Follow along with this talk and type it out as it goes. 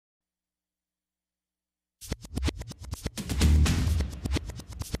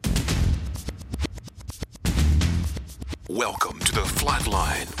Welcome to The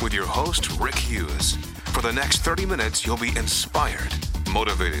Flatline with your host, Rick Hughes. For the next 30 minutes, you'll be inspired,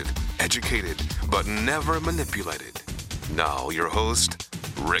 motivated, educated, but never manipulated. Now, your host,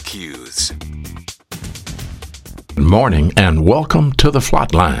 Rick Hughes. Good morning and welcome to The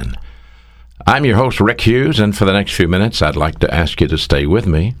Flatline. I'm your host, Rick Hughes, and for the next few minutes, I'd like to ask you to stay with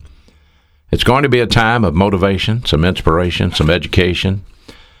me. It's going to be a time of motivation, some inspiration, some education,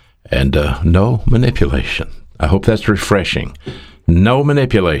 and no manipulation. I hope that's refreshing. No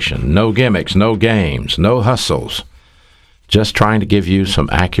manipulation, no gimmicks, no games, no hustles. Just trying to give you some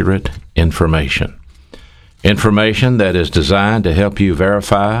accurate information. Information that is designed to help you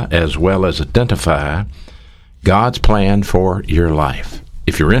verify as well as identify God's plan for your life.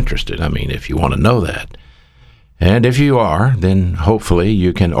 If you're interested, if you want to know that. And if you are, then hopefully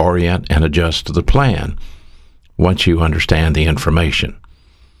you can orient and adjust to the plan once you understand the information.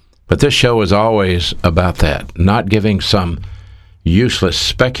 But this show is always about that, not giving some useless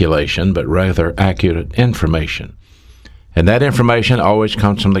speculation, but rather accurate information. And that information always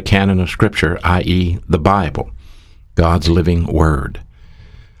comes from the canon of Scripture, i.e. the Bible, God's living Word.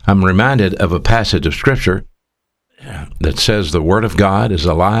 I'm reminded of a passage of Scripture that says the Word of God is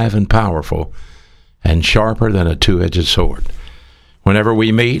alive and powerful and sharper than a two-edged sword. Whenever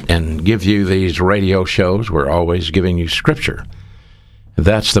we meet and give you these radio shows, we're always giving you Scripture.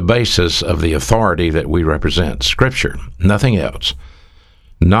 That's the basis of the authority that we represent, Scripture, nothing else.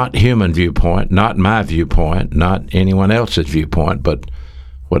 Not human viewpoint, not my viewpoint, not anyone else's viewpoint, but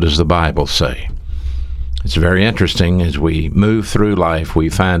what does the Bible say? It's very interesting as we move through life, we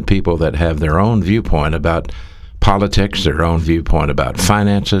find people that have their own viewpoint about politics, their own viewpoint about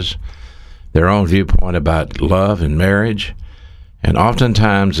finances, their own viewpoint about love and marriage, and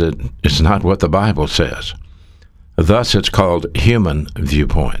oftentimes it's not what the Bible says. Thus, it's called human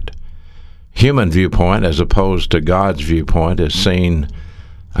viewpoint. Human viewpoint, as opposed to God's viewpoint, is seen,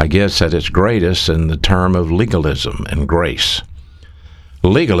 I guess, at its greatest in the term of legalism and grace.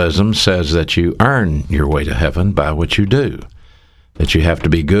 Legalism says that you earn your way to heaven by what you do, that you have to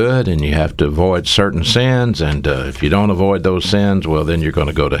be good and you have to avoid certain sins, and if you don't avoid those sins, well, then you're going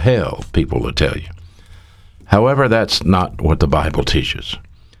to go to hell, people will tell you. However, that's not what the Bible teaches.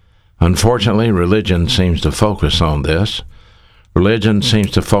 Unfortunately, religion seems to focus on this. Religion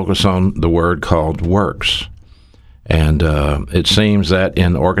seems to focus on the word called works. And it seems that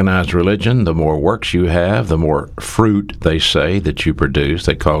in organized religion, the more works you have, the more fruit, they say, that you produce.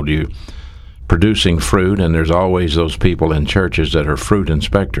 They call you producing fruit, and there's always those people in churches that are fruit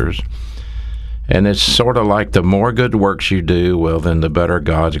inspectors. And it's sort of like the more good works you do, well, then the better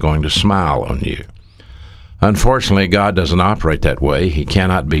God's going to smile on you. Unfortunately, God doesn't operate that way. He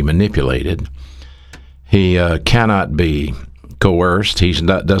cannot be manipulated. He cannot be coerced. He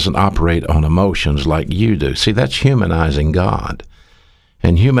doesn't operate on emotions like you do. See, that's humanizing God.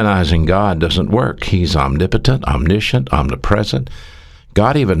 And humanizing God doesn't work. He's omnipotent, omniscient, omnipresent.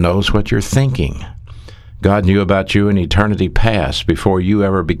 God even knows what you're thinking. God knew about you in eternity past before you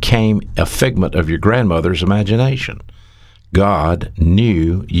ever became a figment of your grandmother's imagination. God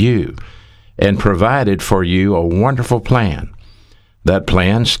knew you and provided for you a wonderful plan. That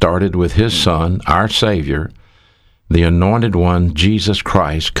plan started with His Son, our Savior, the Anointed One, Jesus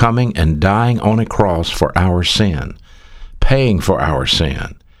Christ, coming and dying on a cross for our sin, paying for our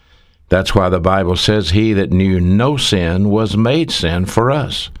sin. That's why the Bible says, He that knew no sin was made sin for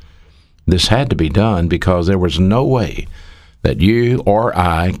us. This had to be done because there was no way that you or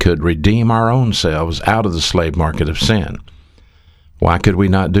I could redeem our own selves out of the slave market of sin. Why could we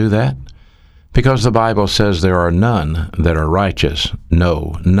not do that? Because the Bible says there are none that are righteous,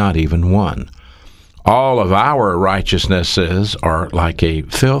 no, not even one. All of our righteousnesses are like a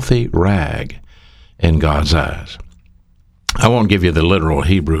filthy rag in God's eyes. I won't give you the literal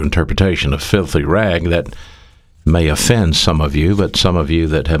Hebrew interpretation of filthy rag. That may offend some of you, but some of you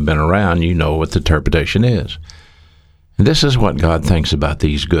that have been around, you know what the interpretation is. And this is what God thinks about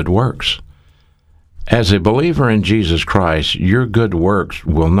these good works. As a believer in Jesus Christ, your good works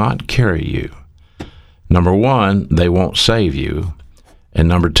will not carry you. Number one, they won't save you. And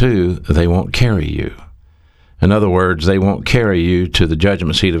number two, they won't carry you. In other words, they won't carry you to the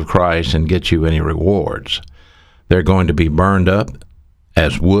judgment seat of Christ and get you any rewards. They're going to be burned up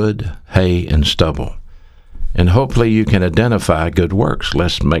as wood, hay, and stubble. And hopefully you can identify good works.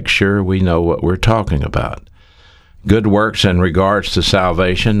 Let's make sure we know what we're talking about. Good works in regards to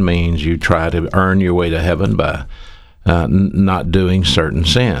salvation means you try to earn your way to heaven by not doing certain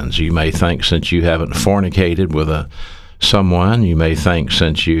sins. You may think since you haven't fornicated with someone, you may think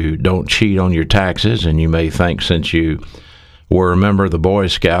since you don't cheat on your taxes, and you may think since you were a member of the Boy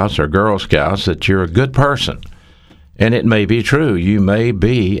Scouts or Girl Scouts that you're a good person. And it may be true. You may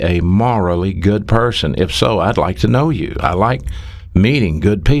be a morally good person. If so, I'd like to know you. I like meeting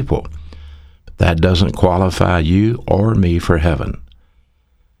good people. But that doesn't qualify you or me for heaven.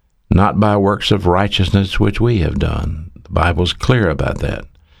 Not by works of righteousness which we have done. The Bible's clear about that.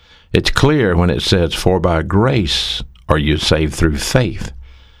 It's clear when it says, "For by grace are you saved through faith."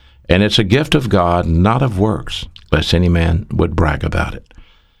 And it's a gift of God, not of works, lest any man would brag about it.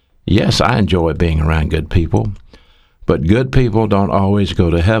 Yes, I enjoy being around good people, but good people don't always go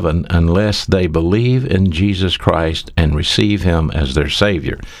to heaven unless they believe in Jesus Christ and receive Him as their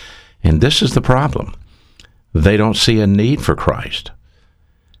Savior. And this is the problem. They don't see a need for Christ.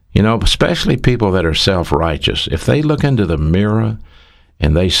 You know, especially people that are self-righteous. If they look into the mirror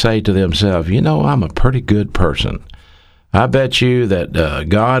and they say to themselves, you know, I'm a pretty good person. I bet you that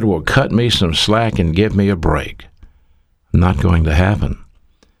God will cut me some slack and give me a break. Not going to happen.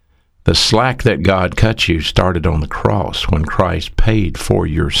 The slack that God cut you started on the cross when Christ paid for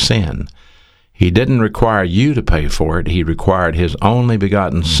your sin. He didn't require you to pay for it. He required His only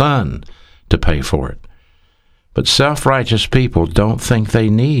begotten Son to pay for it. But self-righteous people don't think they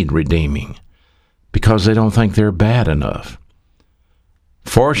need redeeming because they don't think they're bad enough.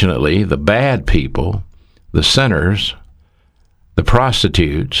 Fortunately, the bad people, the sinners, the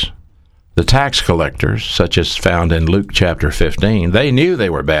prostitutes, the tax collectors, such as found in Luke chapter 15, they knew they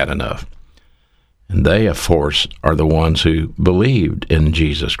were bad enough. And they, of course, are the ones who believed in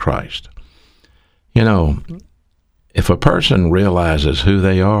Jesus Christ. You know, if a person realizes who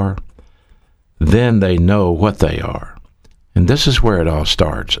they are, then they know what they are. And this is where it all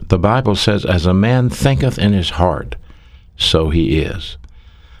starts. The Bible says, as a man thinketh in his heart, so he is.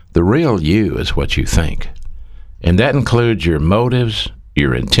 The real you is what you think. And that includes your motives,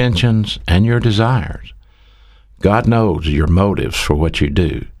 your intentions, and your desires. God knows your motives for what you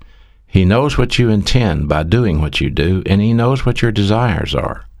do. He knows what you intend by doing what you do, and He knows what your desires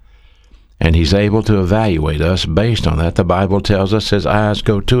are. And He's able to evaluate us based on that. The Bible tells us His eyes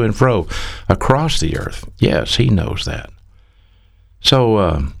go to and fro across the earth. Yes, He knows that.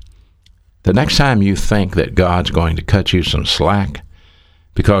 So, the next time you think that God's going to cut you some slack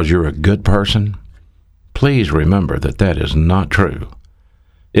because you're a good person, please remember that that is not true.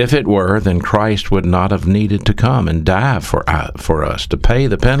 If it were, then Christ would not have needed to come and die for us, to pay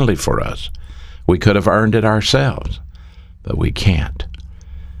the penalty for us. We could have earned it ourselves, but we can't.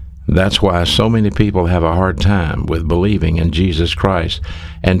 That's why so many people have a hard time with believing in Jesus Christ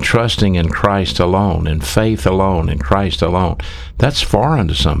and trusting in Christ alone, in faith alone, in Christ alone. That's foreign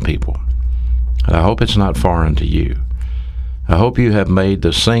to some people. And I hope it's not foreign to you. I hope you have made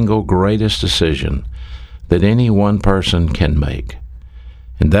the single greatest decision that any one person can make.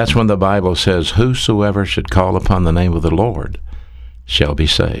 And that's when the Bible says, whosoever should call upon the name of the Lord shall be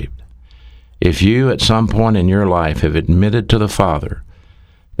saved. If you at some point in your life have admitted to the Father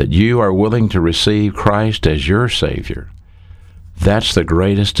that you are willing to receive Christ as your Savior, that's the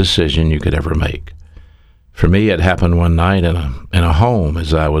greatest decision you could ever make. For me, it happened one night in a home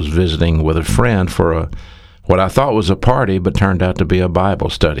as I was visiting with a friend for what I thought was a party, but turned out to be a Bible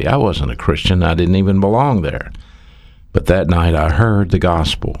study. I wasn't a Christian. I didn't even belong there. But that night I heard the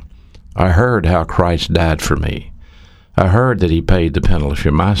gospel. I heard how Christ died for me. I heard that He paid the penalty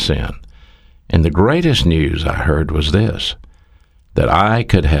for my sin. And the greatest news I heard was this, that I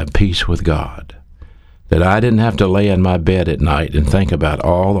could have peace with God, that I didn't have to lay in my bed at night and think about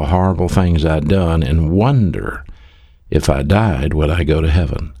all the horrible things I'd done and wonder if I died, would I go to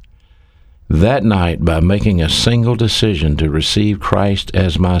heaven. That night, by making a single decision to receive Christ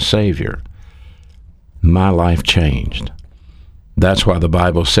as my Savior, my life changed. That's why the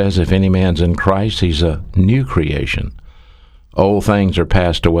Bible says if any man's in Christ, he's a new creation. Old things are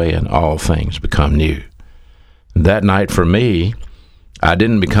passed away and all things become new. That night for me, I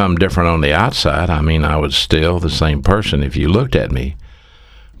didn't become different on the outside. I mean, I was still the same person if you looked at me.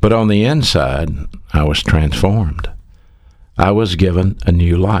 But on the inside, I was transformed. I was given a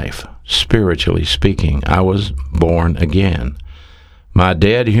new life. Spiritually speaking, I was born again. My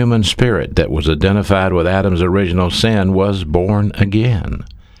dead human spirit that was identified with Adam's original sin was born again.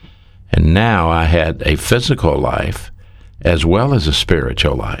 And now I had a physical life as well as a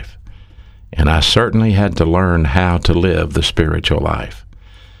spiritual life. And I certainly had to learn how to live the spiritual life.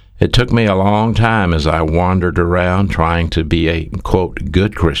 It took me a long time as I wandered around trying to be a, quote,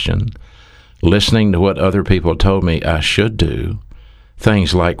 good Christian, listening to what other people told me I should do.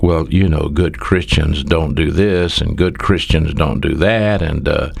 Things like, well, you know, good Christians don't do this, and good Christians don't do that, and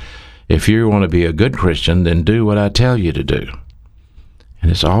if you want to be a good Christian, then do what I tell you to do.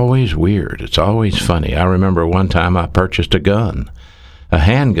 And it's always weird. It's always funny. I remember one time I purchased a gun, a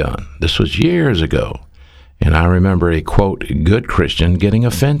handgun. This was years ago. And I remember a, quote, good Christian getting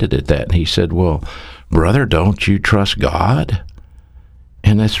offended at that. And he said, well, brother, don't you trust God?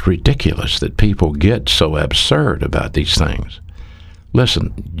 And it's ridiculous that people get so absurd about these things.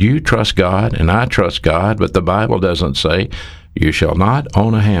 Listen, you trust God and I trust God, but the Bible doesn't say you shall not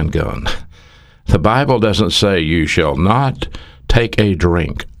own a handgun. The Bible doesn't say you shall not take a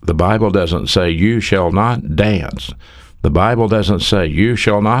drink. The Bible doesn't say you shall not dance. The Bible doesn't say you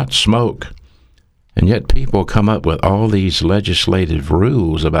shall not smoke. And yet people come up with all these legislative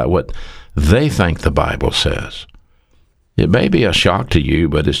rules about what they think the Bible says. It may be a shock to you,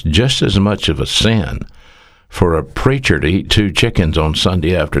 but it's just as much of a sin for a preacher to eat 2 chickens on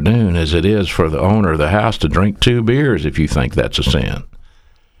Sunday afternoon as it is for the owner of the house to drink 2 beers if you think that's a sin.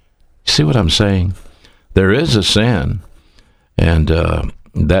 See what I'm saying? There is a sin, and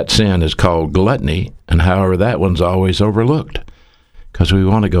that sin is called gluttony, and however, that one's always overlooked because we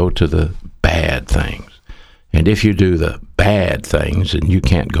want to go to the bad things. And if you do the bad things, then you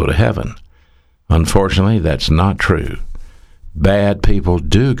can't go to heaven. Unfortunately, that's not true. Bad people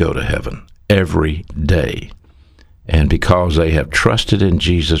do go to heaven every day, and because they have trusted in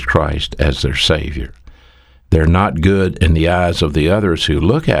Jesus Christ as their Savior. They're not good in the eyes of the others who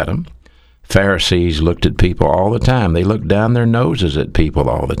look at them. Pharisees looked at people all the time. They looked down their noses at people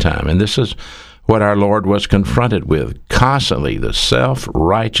all the time. And this is what our Lord was confronted with constantly, the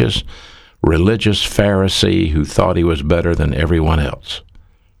self-righteous, religious Pharisee who thought he was better than everyone else.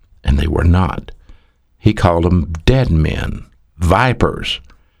 And they were not. He called them dead men, vipers.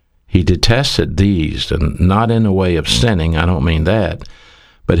 He detested these, and not in a way of sinning, I don't mean that,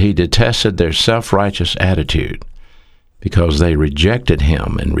 but he detested their self-righteous attitude because they rejected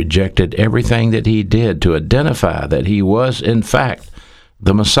him and rejected everything that he did to identify that he was, in fact,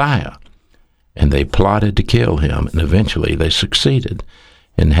 the Messiah. And they plotted to kill him, and eventually they succeeded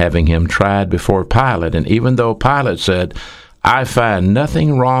in having him tried before Pilate. And even though Pilate said, I find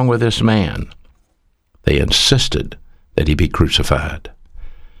nothing wrong with this man, they insisted that he be crucified.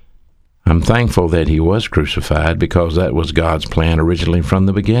 I'm thankful that he was crucified because that was God's plan originally from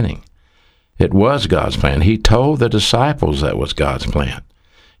the beginning. It was God's plan. He told the disciples that was God's plan.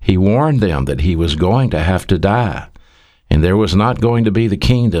 He warned them that he was going to have to die, and there was not going to be the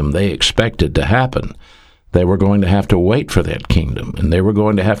kingdom they expected to happen. They were going to have to wait for that kingdom, and they were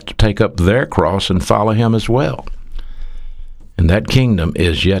going to have to take up their cross and follow him as well. And that kingdom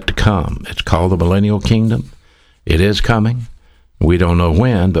is yet to come. It's called the millennial kingdom. It is coming. We don't know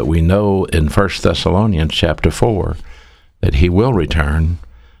when, but we know in 1 Thessalonians chapter 4 that he will return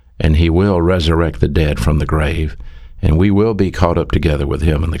and he will resurrect the dead from the grave, and we will be caught up together with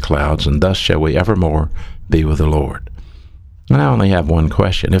him in the clouds, and thus shall we evermore be with the Lord. And I only have one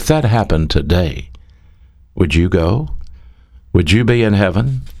question. If that happened today, would you go? Would you be in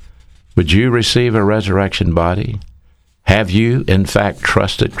heaven? Would you receive a resurrection body? Have you, in fact,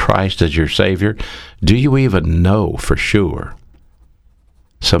 trusted Christ as your Savior? Do you even know for sure?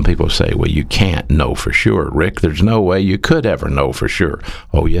 Some people say, well, you can't know for sure, Rick. There's no way you could ever know for sure.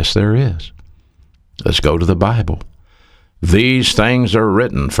 Oh, yes, there is. Let's go to the Bible. These things are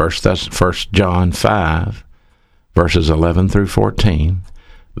written, 1 John 5, verses 11 through 14.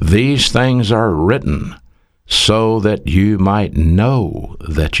 These things are written so that you might know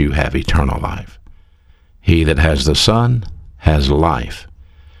that you have eternal life. He that has the Son has life,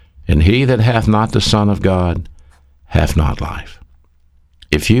 and he that hath not the Son of God hath not life.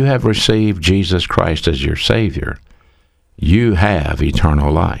 If you have received Jesus Christ as your Savior, you have eternal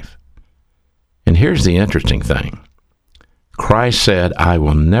life. And here's the interesting thing. Christ said, I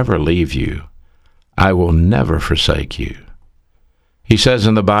will never leave you. I will never forsake you. He says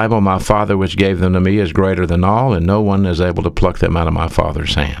in the Bible, my Father which gave them to me is greater than all, and no one is able to pluck them out of my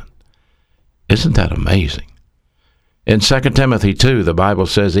Father's hand. Isn't that amazing? In 2 Timothy 2, the Bible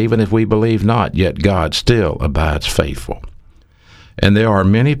says, even if we believe not, yet God still abides faithful. And there are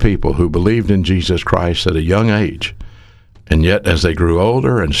many people who believed in Jesus Christ at a young age, and yet as they grew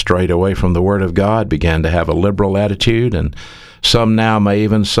older and strayed away from the Word of God, began to have a liberal attitude, and some now may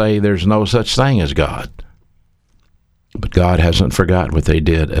even say there's no such thing as God. But God hasn't forgotten what they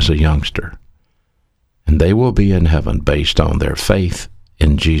did as a youngster. And they will be in heaven based on their faith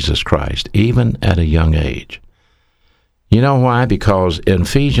in Jesus Christ, even at a young age. You know why? Because in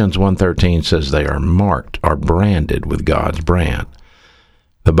Ephesians 1:13 says they are marked or branded with God's brand.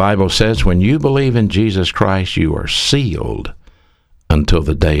 The Bible says when you believe in Jesus Christ, you are sealed until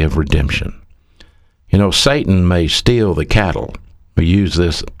the day of redemption. You know, Satan may steal the cattle. We use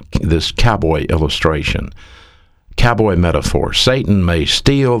this cowboy illustration, cowboy metaphor. Satan may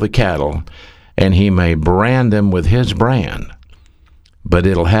steal the cattle, and he may brand them with his brand. but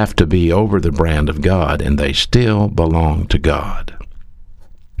it'll have to be over the brand of God, and they still belong to God.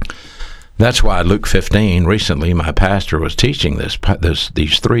 That's why Luke 15, recently my pastor was teaching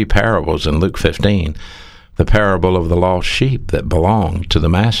these three parables in Luke 15, the parable of the lost sheep that belonged to the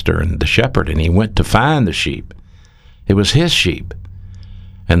master and the shepherd, and he went to find the sheep. It was his sheep.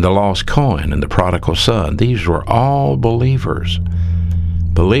 And the lost coin and the prodigal son. These were all believers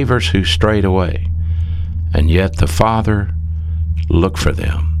who strayed away. And yet the Father looked for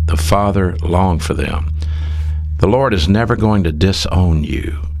them. The Father longed for them. The Lord is never going to disown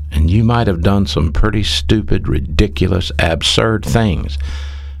you. And you might have done some pretty stupid, ridiculous, absurd things,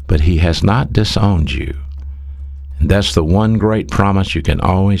 but He has not disowned you. And that's the one great promise you can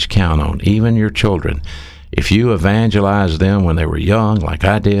always count on, even your children. If you evangelized them when they were young, like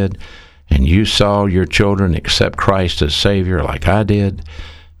I did, and you saw your children accept Christ as Savior, like I did,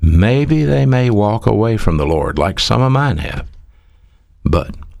 maybe they may walk away from the Lord, like some of mine have.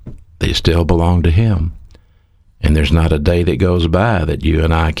 But they still belong to Him. And there's not a day that goes by that you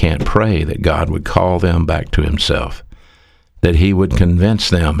and I can't pray that God would call them back to Himself, that He would convince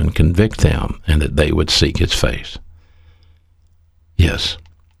them and convict them, and that they would seek His face. Yes,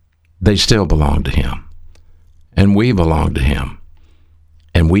 they still belong to Him. And we belong to Him.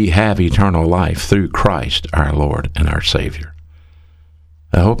 And we have eternal life through Christ, our Lord and our Savior.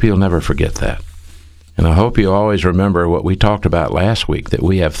 I hope you'll never forget that. And I hope you always remember what we talked about last week, that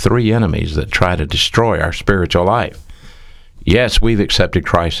we have three enemies that try to destroy our spiritual life. Yes, we've accepted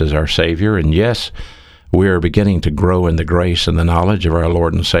Christ as our Savior, and yes, we are beginning to grow in the grace and the knowledge of our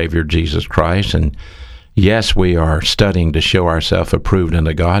Lord and Savior, Jesus Christ, and yes, we are studying to show ourselves approved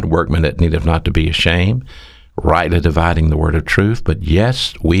unto God, workmen that needeth not to be ashamed, rightly dividing the word of truth. But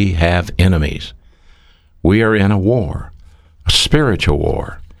yes, we have enemies. We are in a war, a spiritual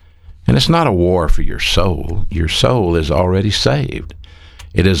war. And it's not a war for your soul. Your soul is already saved.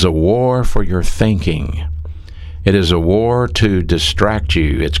 It is a war for your thinking. It is a war to distract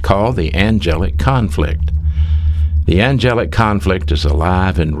you. It's called the angelic conflict. The angelic conflict is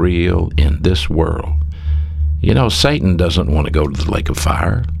alive and real in this world. You know, Satan doesn't want to go to the lake of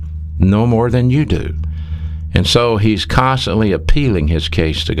fire, no more than you do. And so he's constantly appealing his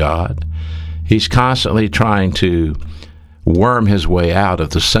case to God. He's constantly trying to worm his way out of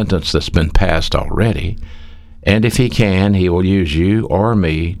the sentence that's been passed already. And if he can, he will use you or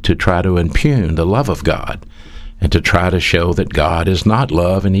me to try to impugn the love of God and to try to show that God is not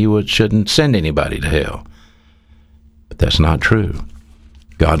love and He shouldn't send anybody to hell. But that's not true.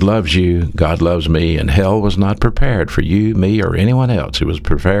 God loves you, God loves me, and hell was not prepared for you, me, or anyone else. It was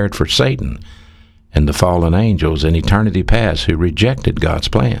prepared for Satan and the fallen angels in eternity past who rejected God's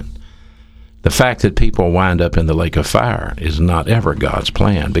plan. The fact that people wind up in the lake of fire is not ever God's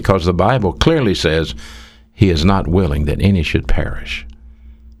plan, because the Bible clearly says He is not willing that any should perish.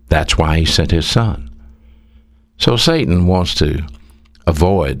 That's why He sent His Son. So Satan wants to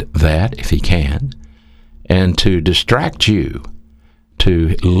avoid that if he can, and to distract you,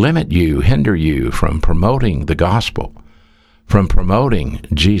 to limit you, hinder you from promoting the gospel, from promoting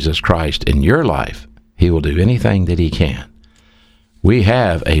Jesus Christ in your life. He will do anything that he can. We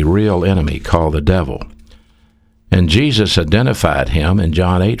have a real enemy called the devil. And Jesus identified him in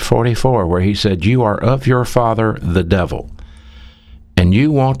John 8:44, where He said, "You are of your father, the devil, and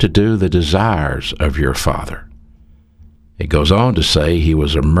you want to do the desires of your father." It goes on to say he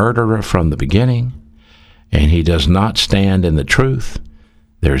was a murderer from the beginning, and he does not stand in the truth.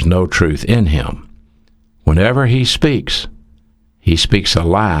 There's no truth in him. Whenever he speaks a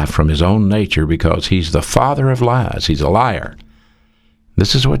lie from his own nature, because he's the father of lies. He's a liar.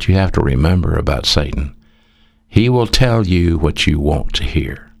 This is what you have to remember about Satan. He will tell you what you want to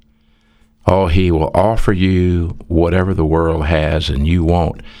hear. Oh, he will offer you whatever the world has and you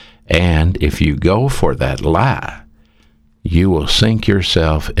won't. And if you go for that lie, you will sink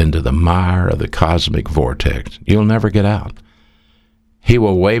yourself into the mire of the cosmic vortex. You'll never get out. He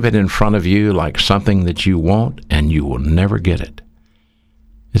will wave it in front of you like something that you want, and you will never get it.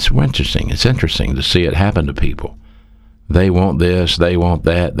 It's interesting. It's interesting to see it happen to people. They want this, they want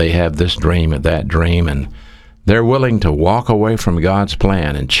that, they have this dream and that dream, and they're willing to walk away from God's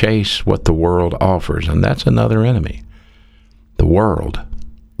plan and chase what the world offers, and that's another enemy. The world,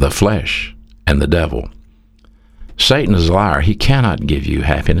 the flesh, and the devil. Satan is a liar. He cannot give you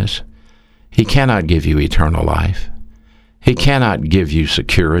happiness. He cannot give you eternal life. He cannot give you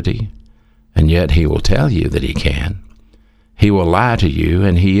security, and yet he will tell you that he can. He will lie to you,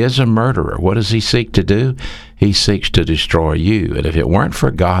 and he is a murderer. What does he seek to do? He seeks to destroy you, and if it weren't for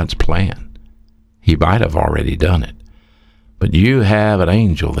God's plan, he might have already done it. But you have an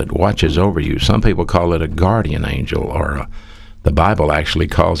angel that watches over you. Some people call it a guardian angel or The Bible actually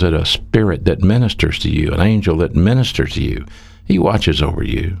calls it a spirit that ministers to you, an angel that ministers to you. He watches over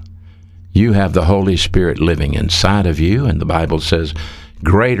you. You have the Holy Spirit living inside of you, and the Bible says,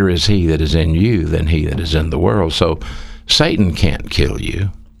 greater is he that is in you than he that is in the world. So Satan can't kill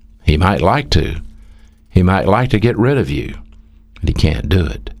you. He might like to. He might like to get rid of you, but he can't do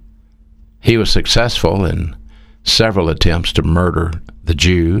it. He was successful in several attempts to murder the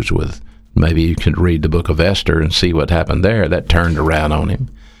Jews with, maybe you could read the book of Esther and see what happened there. That turned around on him.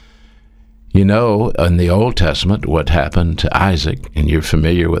 You know, in the Old Testament, what happened to Isaac, and you're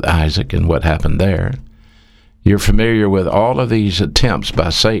familiar with Isaac and what happened there. You're familiar with all of these attempts by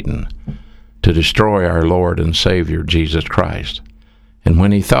Satan to destroy our Lord and Savior, Jesus Christ. And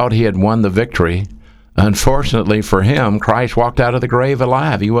when he thought he had won the victory, unfortunately for him, Christ walked out of the grave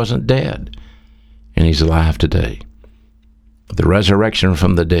alive. He wasn't dead, and he's alive today. The resurrection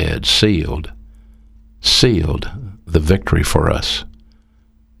from the dead sealed the victory for us.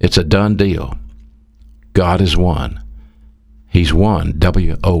 It's a done deal. God is won. He's won,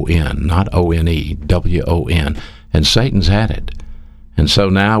 W-O-N, not O-N-E, W-O-N, and Satan's had it. And so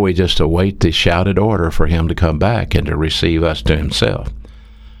now we just await the shouted order for him to come back and to receive us to himself.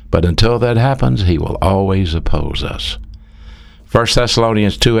 But until that happens, he will always oppose us. 1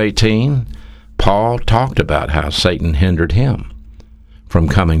 Thessalonians 2:18, Paul talked about how Satan hindered him from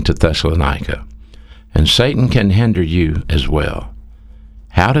coming to Thessalonica. And Satan can hinder you as well.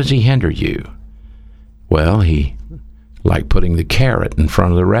 How does he hinder you? Well, he, like putting the carrot in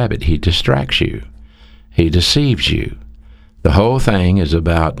front of the rabbit, he distracts you. He deceives you. The whole thing is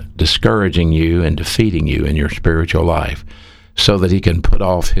about discouraging you and defeating you in your spiritual life so that he can put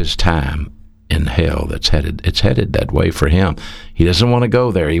off his time in hell. It's headed that way for him. He doesn't want to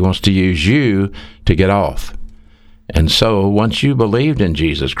go there. He wants to use you to get off. And so once you believed in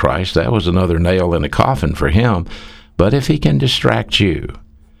Jesus Christ, that was another nail in the coffin for him. But if he can distract you,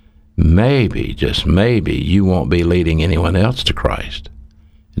 maybe, just maybe, you won't be leading anyone else to Christ.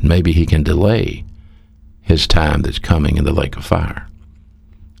 And maybe he can delay his time that's coming in the lake of fire.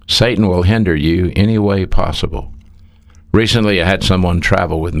 Satan will hinder you any way possible. Recently, I had someone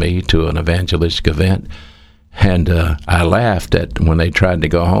travel with me to an evangelistic event, and I laughed at when they tried to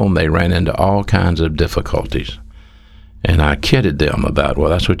go home, they ran into all kinds of difficulties. And I kidded them about, well,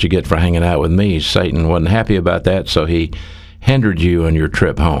 that's what you get for hanging out with me. Satan wasn't happy about that, so he hindered you on your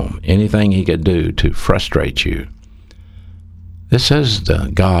trip home. Anything he could do to frustrate you. This is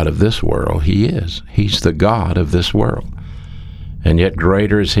the God of this world. He is. He's the God of this world. And yet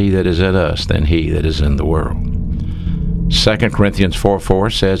greater is he that is in us than he that is in the world. 2 Corinthians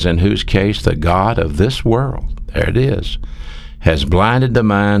 4:4 says, in whose case the God of this world, there it is, has blinded the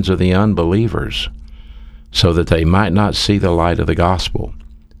minds of the unbelievers so that they might not see the light of the gospel.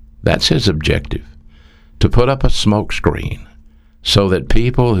 That's his objective, to put up a smoke screen so that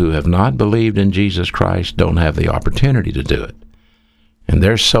people who have not believed in Jesus Christ don't have the opportunity to do it. And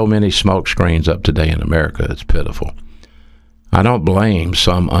there's so many smoke screens up today in America, it's pitiful. I don't blame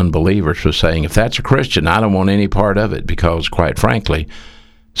some unbelievers for saying, if that's a Christian, I don't want any part of it, because, quite frankly,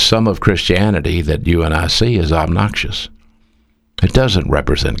 some of Christianity that you and I see is obnoxious. It doesn't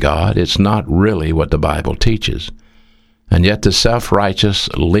represent God. It's not really what the Bible teaches. And yet the self-righteous,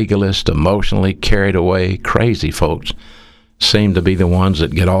 legalist, emotionally carried away, crazy folks seem to be the ones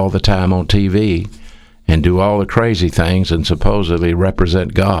that get all the time on TV and do all the crazy things and supposedly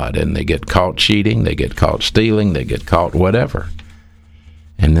represent God. And they get caught cheating, they get caught stealing, they get caught whatever.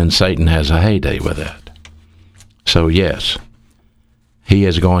 And then Satan has a heyday with that. So yes, he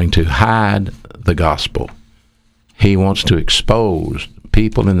is going to hide the gospel. He wants to expose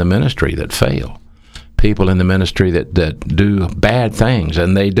people in the ministry that fail, people in the ministry that do bad things,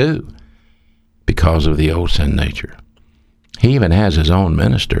 and they do, because of the old sin nature. He even has his own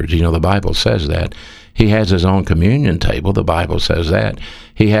ministers. You know, the Bible says that. He has his own communion table. The Bible says that.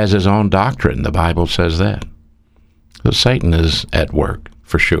 He has his own doctrine. The Bible says that. So Satan is at work,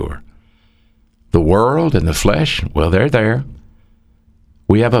 for sure. The world and the flesh, well, they're there.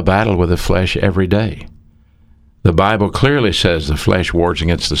 We have a battle with the flesh every day. The Bible clearly says the flesh wars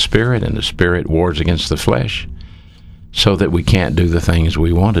against the spirit and the spirit wars against the flesh, so that we can't do the things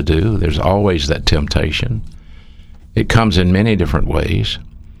we want to do. There's always that temptation. It comes in many different ways,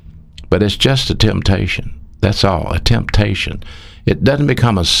 but it's just a temptation. That's all, a temptation. It doesn't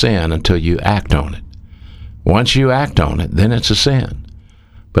become a sin until you act on it. Once you act on it, then it's a sin.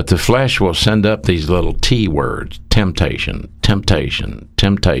 But the flesh will send up these little T words, temptation, temptation,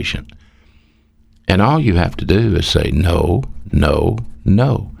 temptation. And all you have to do is say no, no,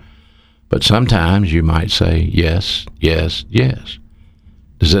 no. But sometimes you might say yes, yes, yes.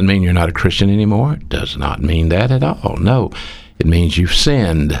 Does that mean you're not a Christian anymore? It does not mean that at all. No. It means you've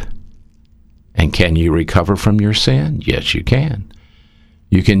sinned. And can you recover from your sin? Yes, you can.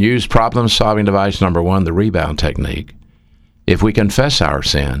 You can use problem-solving device number 1, the rebound technique. If we confess our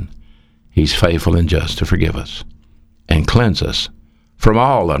sin, He's faithful and just to forgive us and cleanse us from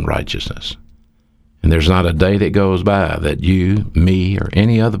all unrighteousness. And there's not a day that goes by that you, me, or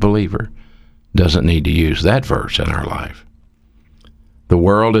any other believer doesn't need to use that verse in our life. The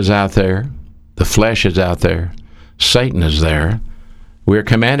world is out there. The flesh is out there. Satan is there. We are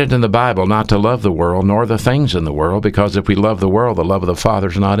commanded in the Bible not to love the world nor the things in the world, because if we love the world, the love of the Father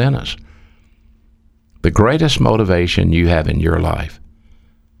is not in us. The greatest motivation you have in your life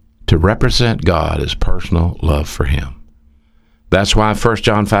to represent God is personal love for Him. That's why 1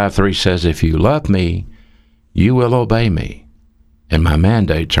 John 5:3 says, if you love me, you will obey me, and my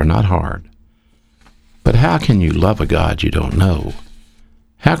mandates are not hard. But how can you love a God you don't know?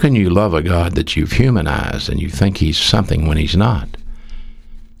 How can you love a God that you've humanized and you think He's something when He's not?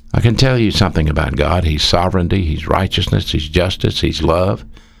 I can tell you something about God. He's sovereignty, He's righteousness, He's justice, He's love.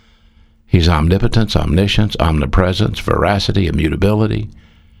 He's omnipotence, omniscience, omnipresence, veracity, immutability.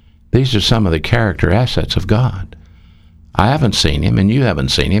 These are some of the character assets of God. I haven't seen Him, and you haven't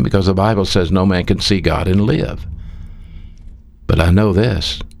seen Him, because the Bible says no man can see God and live. But I know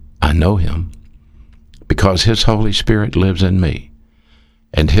this. I know Him because His Holy Spirit lives in me,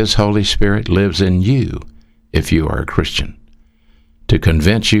 and His Holy Spirit lives in you if you are a Christian, to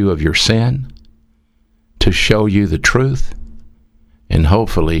convince you of your sin, to show you the truth, and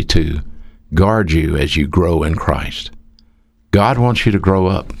hopefully to guard you as you grow in Christ. God wants you to grow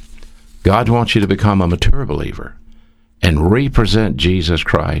up. God wants you to become a mature believer and represent Jesus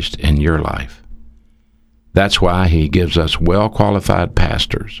Christ in your life. That's why He gives us well-qualified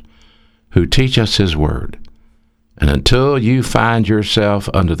pastors who teach us His Word. And until you find yourself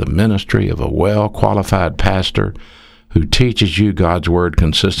under the ministry of a well-qualified pastor who teaches you God's Word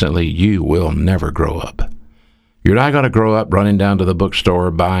consistently, you will never grow up. You're not going to grow up running down to the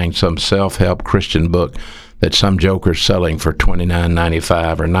bookstore buying some self-help Christian book that some joker's selling for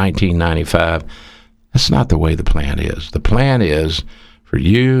 $29.95 or $19.95. That's not the way the plan is. The plan is for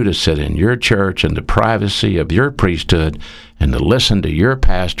you to sit in your church in the privacy of your priesthood and to listen to your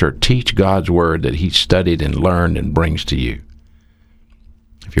pastor teach God's Word that he studied and learned and brings to you.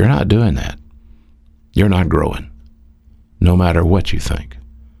 If you're not doing that, you're not growing, no matter what you think.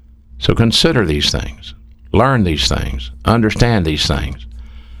 So consider these things. Learn these things, understand these things,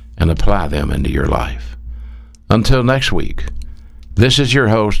 and apply them into your life. Until next week, this is your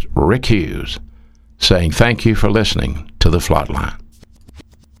host, Rick Hughes, saying thank you for listening to The Flatline.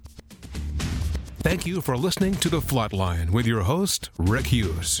 Thank you for listening to The Flatline with your host, Rick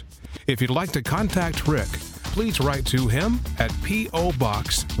Hughes. If you'd like to contact Rick, please write to him at P.O.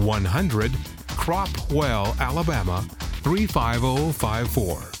 Box 100, Cropwell, Alabama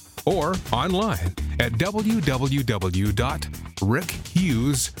 35054. Or online at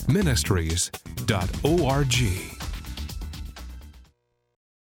www.rickhughesministries.org.